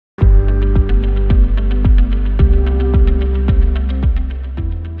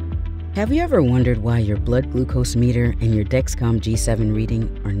Have you ever wondered why your blood glucose meter and your Dexcom G7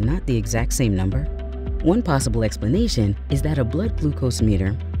 reading are not the exact same number? One possible explanation is that a blood glucose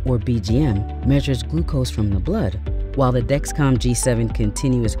meter, or BGM, measures glucose from the blood, while the Dexcom G7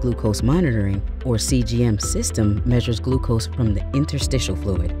 continuous glucose monitoring, or CGM system, measures glucose from the interstitial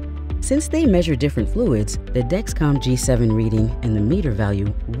fluid. Since they measure different fluids, the Dexcom G7 reading and the meter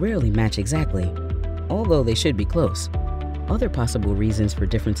value rarely match exactly, although they should be close. Other possible reasons for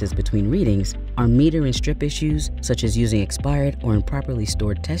differences between readings are meter and strip issues, such as using expired or improperly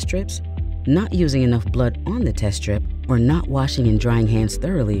stored test strips, not using enough blood on the test strip, or not washing and drying hands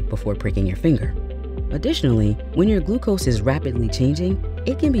thoroughly before pricking your finger. Additionally, when your glucose is rapidly changing,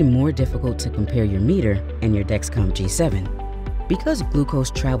 it can be more difficult to compare your meter and your Dexcom G7. Because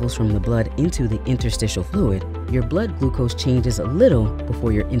glucose travels from the blood into the interstitial fluid, your blood glucose changes a little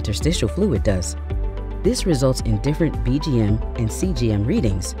before your interstitial fluid does. This results in different BGM and CGM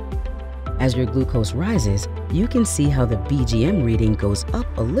readings. As your glucose rises, you can see how the BGM reading goes up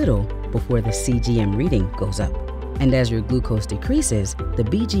a little before the CGM reading goes up. And as your glucose decreases, the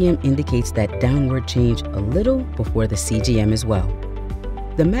BGM indicates that downward change a little before the CGM as well.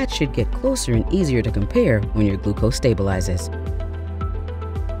 The match should get closer and easier to compare when your glucose stabilizes.